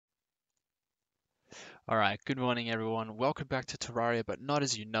Alright, good morning everyone. Welcome back to Terraria, but not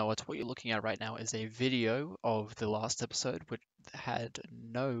as you know it. What you're looking at right now is a video of the last episode, which had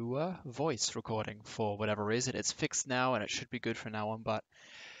no voice recording for whatever reason. It's fixed now and it should be good from now on, but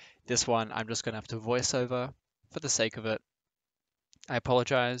this one I'm just going to have to voice over for the sake of it. I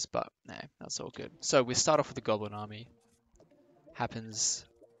apologize, but nah, that's all good. So we start off with the Goblin Army. Happens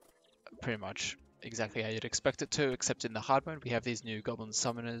pretty much exactly how you'd expect it to, except in the hard mode we have these new Goblin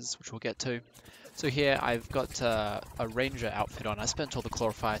Summoners, which we'll get to. So here I've got a ranger outfit on. I spent all the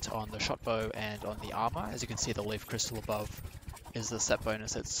chlorophyte on the shot bow and on the armor. As you can see, the leaf crystal above is the set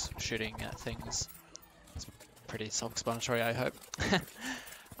bonus that's shooting at things. It's pretty self-explanatory, I hope.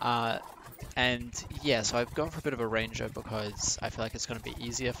 And yeah, so I've gone for a bit of a ranger because I feel like it's going to be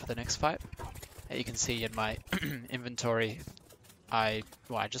easier for the next fight. As you can see in my inventory, I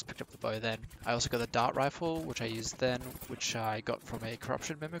just picked up the bow then. I also got the dart rifle, which I used then, which I got from a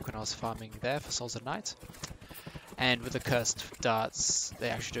corruption mimic when I was farming there for Souls at Night. And with the cursed darts, they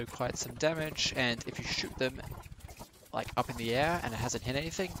actually do quite some damage, and if you shoot them like up in the air and it hasn't hit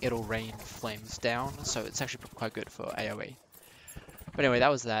anything, it'll rain flames down, so it's actually quite good for AoE. But anyway,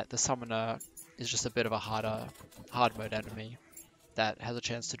 that was that. The summoner is just a bit of a hard mode enemy that has a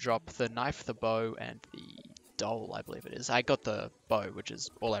chance to drop the knife, the bow, and the dole, I believe it is. I got the bow, which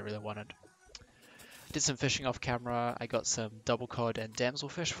is all I really wanted. Did some fishing off camera. I got some double cod and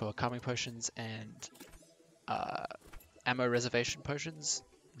damselfish for calming potions and ammo reservation potions,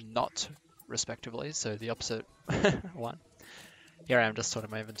 not respectively, so the opposite one. Here I am just sorting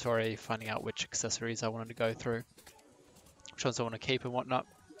my inventory, finding out which accessories I wanted to go through, which ones I want to keep and whatnot.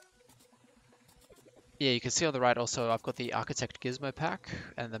 Yeah, you can see on the right also I've got the Architect Gizmo pack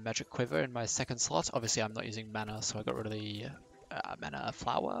and the Magic Quiver in my second slot. Obviously I'm not using mana, so I got rid of the mana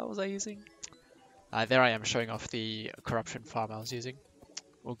flower was I using. There I am showing off the Corruption farm I was using.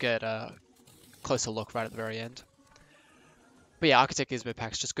 We'll get a closer look right at the very end. But yeah, Architect Gizmo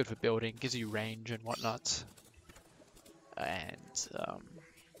pack's just good for building, gives you range and whatnot. And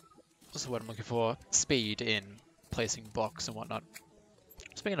what's the word I'm looking for? Speed in placing blocks and whatnot.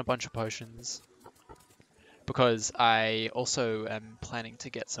 Just making a bunch of potions, because I also am planning to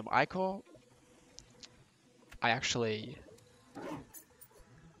get some ichor. I actually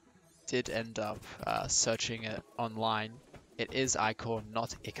did end up searching it online. It is ichor,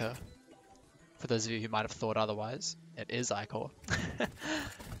 not ichor. For those of you who might have thought otherwise, it is ichor.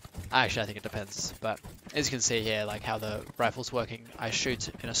 Actually, I think it depends, but as you can see here, like how the rifle's working, I shoot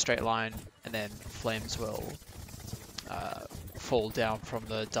in a straight line and then flames will fall down from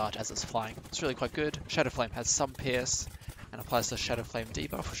the dart as it's flying. It's really quite good. Shadow Flame has some pierce and applies the Shadow Flame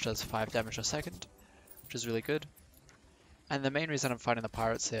debuff, which does 5 damage a second, which is really good. And the main reason I'm fighting the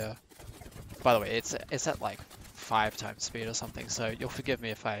pirates here, by the way, it's at like 5 times speed or something, so you'll forgive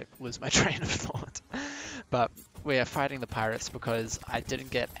me if I lose my train of thought. But we are fighting the pirates because I didn't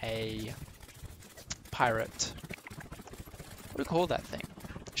get a pirate, what do you call that thing?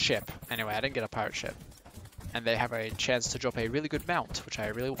 Ship. Anyway, I didn't get a pirate ship. And they have a chance to drop a really good mount, which I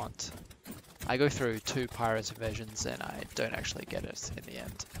really want. I go through 2 pirate invasions and I don't actually get it in the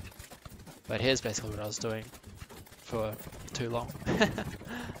end. But here's basically what I was doing for too long.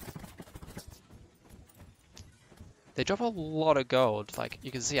 They drop a lot of gold. Like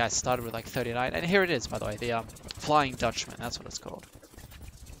you can see, I started with like 39, and here it is, by the way, the Flying Dutchman. That's what it's called.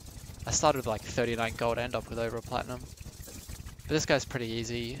 I started with like 39 gold, end up with over a platinum. But this guy's pretty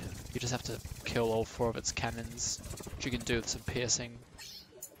easy. You just have to kill all 4 of its cannons, which you can do with some piercing,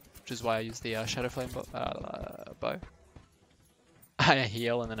 which is why I use the Shadow Flame bow. I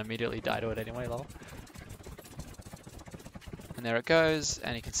heal and then immediately die to it anyway, lol. And there it goes,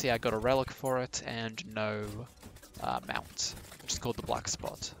 and you can see I got a relic for it and no mount, which is called the Black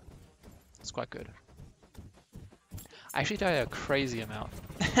Spot. It's quite good. I actually die a crazy amount.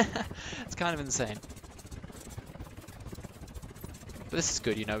 It's kind of insane. But this is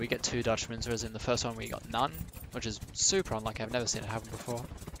good, you know, we get 2 Dutchmen, whereas in the first one we got none, which is super unlucky. I've never seen it happen before.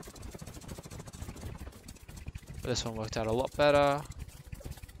 But this one worked out a lot better.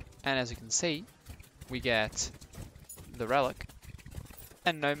 And as you can see, we get the relic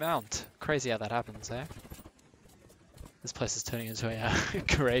and no mount. Crazy how that happens, eh? This place is turning into a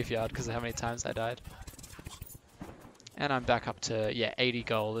graveyard because of how many times I died. And I'm back up to, yeah, 80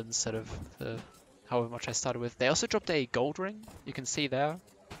 gold instead of the however much I started with. They also dropped a gold ring, you can see there.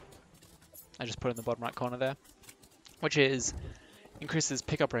 I just put it in the bottom right corner there. Which is, increases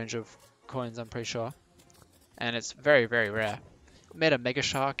pickup range of coins, I'm pretty sure. And it's very, very rare. Made a Mega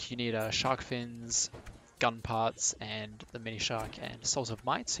Shark, you need shark fins, gun parts, and the Mini Shark, and Souls of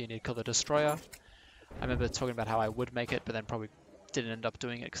Might, so you need to kill the Destroyer. I remember talking about how I would make it, but then probably didn't end up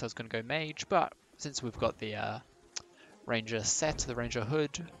doing it because I was going to go Mage, but since we've got the Ranger set, the Ranger hood,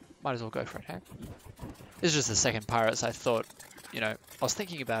 might as well go for it, hey? This is just the second pirate, so I thought, you know, I was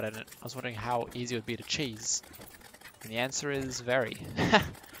thinking about it and I was wondering how easy it would be to cheese. And the answer is very.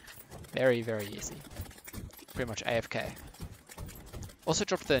 Very, very easy. Pretty much AFK. Also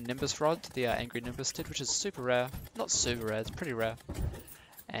dropped the Nimbus rod, the Angry Nimbus did, which is super rare. Not super rare, it's pretty rare.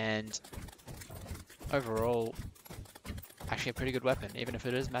 And overall, actually a pretty good weapon. Even if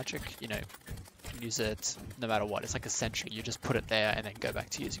it is magic, you know, you can use it no matter what. It's like a sentry. You just put it there and then go back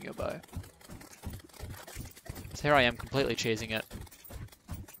to using your bow. So here I am completely cheesing it.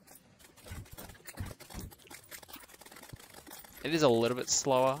 It is a little bit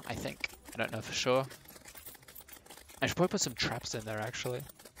slower, I think. I don't know for sure. I should probably put some traps in there, actually.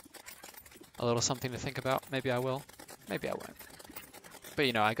 A little something to think about. Maybe I will. Maybe I won't. But,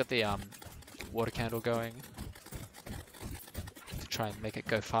 you know, I got the water candle going to try and make it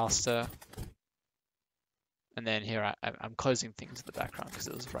go faster. And then here I'm closing things in the background because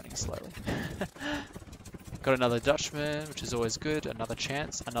it was running slowly. Got another Dutchman, which is always good. Another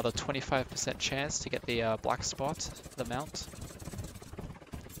chance. Another 25% chance to get the black spot, the mount.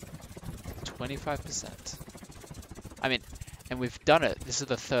 25%. I mean, and we've done it. This is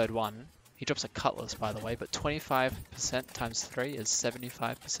the third one. He drops a cutlass, by the way, but 25% times 3 is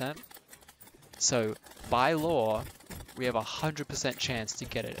 75%. So, by law, we have a 100% chance to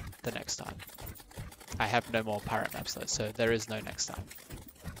get it the next time. I have no more pirate maps though, so there is no next time.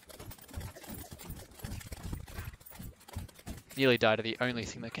 Nearly died to the only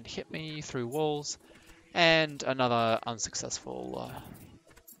thing that can hit me through walls, and another unsuccessful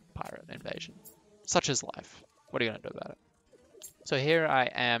pirate invasion. Such is life. What are you going to do about it? So here I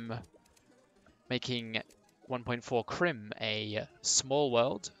am making 1.4 Crim a small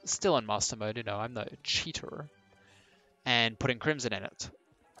world, still in master mode, you know, I'm no cheater, and putting Crimson in it.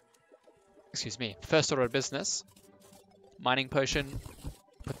 Excuse me. First order of business, mining potion,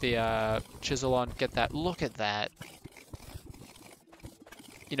 put the chisel on, get that. Look at that.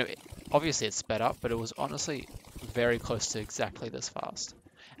 You know, obviously it's sped up, but it was honestly very close to exactly this fast.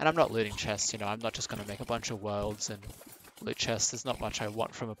 And I'm not looting chests, you know, I'm not just going to make a bunch of worlds and loot chests. There's not much I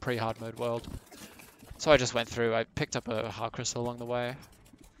want from a pre-hard mode world. So I just went through, I picked up a heart crystal along the way.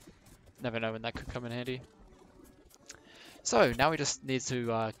 Never know when that could come in handy. So now we just need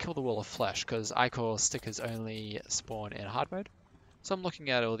to kill the wall of flesh, because Ichor stickers only spawn in hard mode. So I'm looking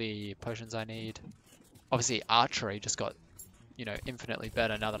at all the potions I need. Obviously archery just got, you know, infinitely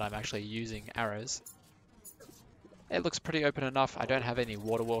better now that I'm actually using arrows. It looks pretty open enough. I don't have any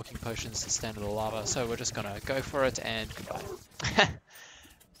water walking potions to stand in the lava, so we're just gonna go for it and goodbye.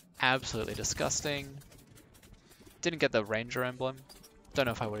 Absolutely disgusting. Didn't get the ranger emblem. Don't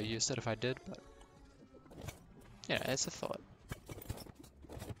know if I would have used it if I did, but yeah, it's a thought.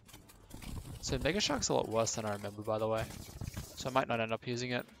 So Mega Shark's a lot worse than I remember, by the way, so I might not end up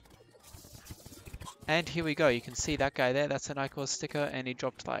using it. And here we go. You can see that guy there. That's an Ichor sticker, and he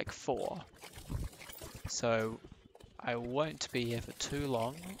dropped like 4. So I won't be here for too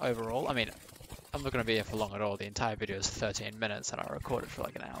long overall. I mean, I'm not going to be here for long at all. The entire video is 13 minutes, and I recorded for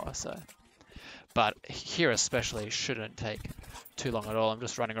like an hour, so. But here especially shouldn't take too long at all. I'm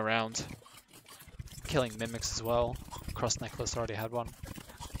just running around, killing mimics as well. Cross necklace, already had one.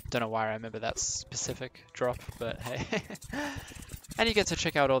 Don't know why I remember that specific drop, but hey. And you get to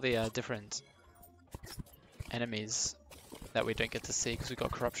check out all the different enemies that we don't get to see because we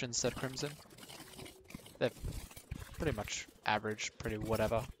got corruption instead of crimson. They're pretty much average, pretty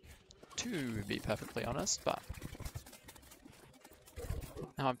whatever, to be perfectly honest, but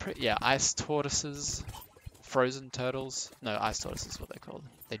now I'm pretty, yeah, ice tortoises, frozen turtles. No, ice tortoises is what they're called.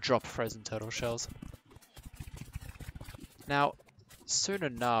 They drop frozen turtle shells. Now, soon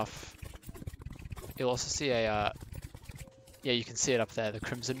enough, you'll also see a, yeah, you can see it up there, the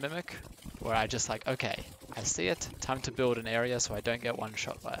crimson mimic, where I just like, okay, I see it, time to build an area so I don't get one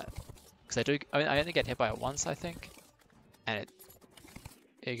shot by it. Because I only get hit by it once, I think, and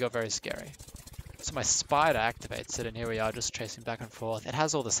it got very scary. So my spider activates it, and here we are just chasing back and forth. It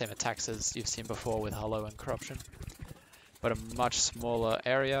has all the same attacks as you've seen before with Hollow and Corruption, but a much smaller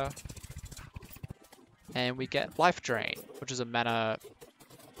area. And we get Life Drain, which is a magic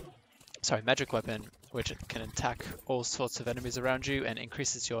weapon, which can attack all sorts of enemies around you and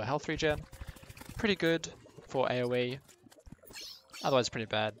increases your health regen. Pretty good for AoE, otherwise pretty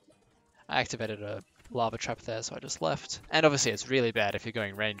bad. I activated a lava trap there, so I just left. And obviously it's really bad if you're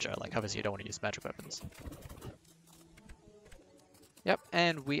going ranger, like obviously you don't want to use magic weapons. Yep,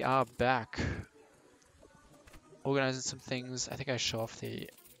 and we are back. Organizing some things. I think I show off the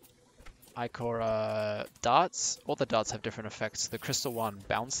Ichor darts. All the darts have different effects. The crystal one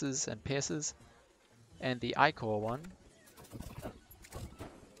bounces and pierces. And the ichor one,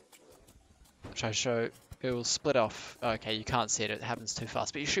 which I show, it will split off. Okay, you can't see it, it happens too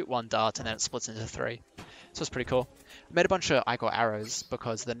fast, but you shoot one dart and then it splits into 3. So it's pretty cool. I made a bunch of ichor arrows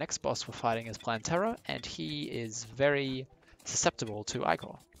because the next boss we're fighting is Plantera, and he is very susceptible to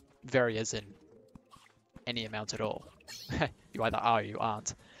ichor. Very as in any amount at all. You either are or you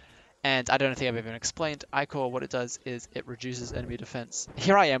aren't. And I don't think I've even explained ichor. What it does is it reduces enemy defense.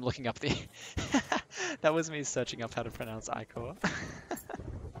 Here I am looking up the... That was me searching up how to pronounce ichor.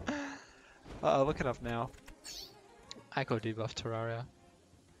 I'll look it up now. Ichor debuff Terraria.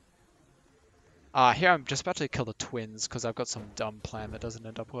 Here I'm just about to kill the twins because I've got some dumb plan that doesn't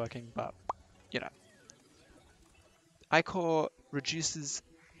end up working, but, you know. Ichor reduces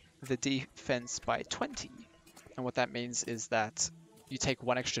the defense by 20. And what that means is that you take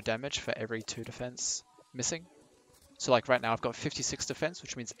 1 extra damage for every 2 defense missing. So like right now I've got 56 defense,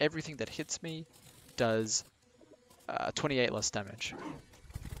 which means everything that hits me does 28 less damage.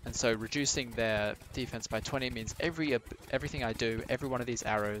 And so reducing their defense by 20 means everything I do, every one of these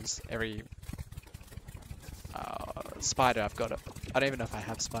arrows, every spider I've got, I don't even know if I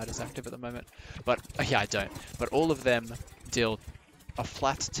have spiders active at the moment, but yeah, I don't. But all of them deal a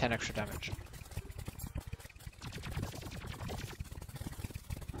flat 10 extra damage.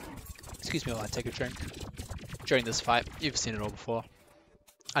 Excuse me while I take a drink. During this fight, you've seen it all before.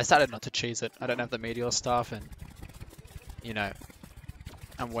 I decided not to cheese it. I don't have the meteor staff, and you know,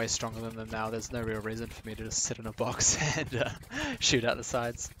 I'm way stronger than them now. There's no real reason for me to just sit in a box and shoot out the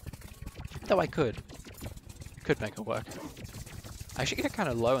sides. Though I could make it work. I actually get kind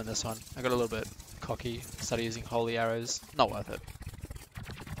of low in this one. I got a little bit cocky, started using holy arrows. Not worth it.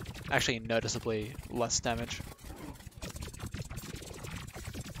 Actually noticeably less damage.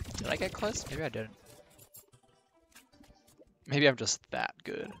 Did I get close? Maybe I didn't. Maybe I'm just that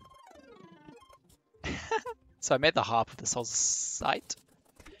good. So I made the harp of the soul's sight.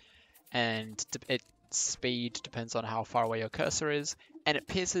 And its speed depends on how far away your cursor is. And it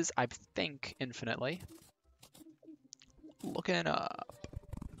pierces, I think, infinitely. Looking up.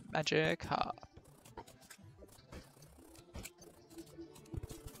 Magic harp.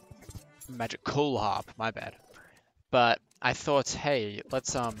 Magical harp, my bad. But I thought, hey,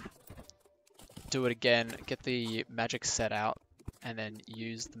 let's do it again, get the magic set out, and then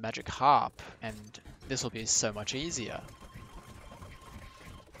use the magic harp, and this will be so much easier.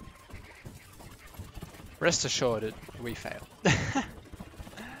 Rest assured, we fail.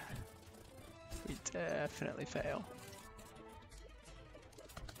 We definitely fail.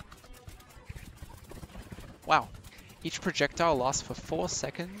 Wow. Each projectile lasts for 4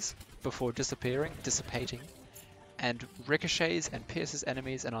 seconds before dissipating, and ricochets and pierces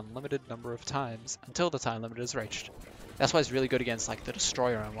enemies an unlimited number of times until the time limit is reached. That's why it's really good against like the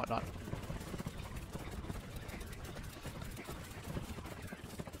destroyer and whatnot.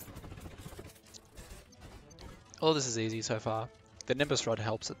 All this is easy so far. The Nimbus Rod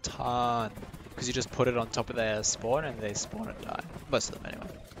helps a ton, because you just put it on top of their spawn and they spawn and die. Most of them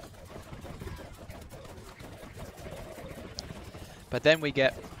anyway. But then we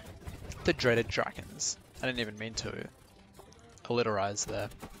get the dreaded dragons. I didn't even mean to allitterize there.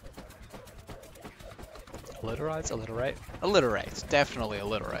 Allitterize? Alliterate? Alliterate. Definitely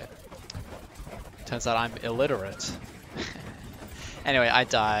alliterate. Turns out I'm illiterate. Anyway, I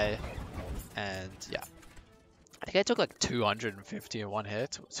die, and yeah. I think I took like 250 in one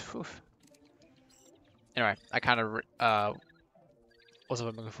hit. Whew. Anyway, I kind of, what's what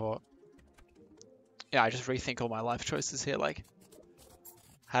I'm looking for? Yeah, I just rethink all my life choices here, like,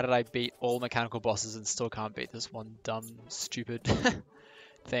 how did I beat all mechanical bosses and still can't beat this one dumb, stupid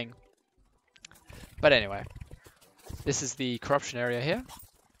thing? But anyway, this is the corruption area here.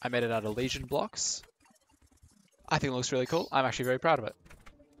 I made it out of Legion blocks. I think it looks really cool. I'm actually very proud of it.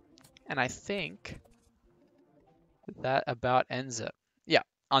 And I think that about ends it. Yeah,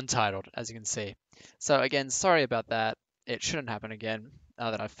 untitled, as you can see. So again, sorry about that. It shouldn't happen again.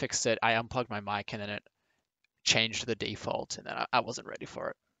 Now that I've fixed it, I unplugged my mic and then it changed to the default, and then I wasn't ready for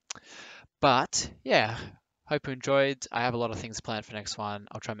it. But yeah, hope you enjoyed. I have a lot of things planned for next one.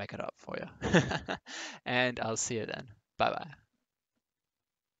 I'll try and make it up for you. And I'll see you then. Bye bye.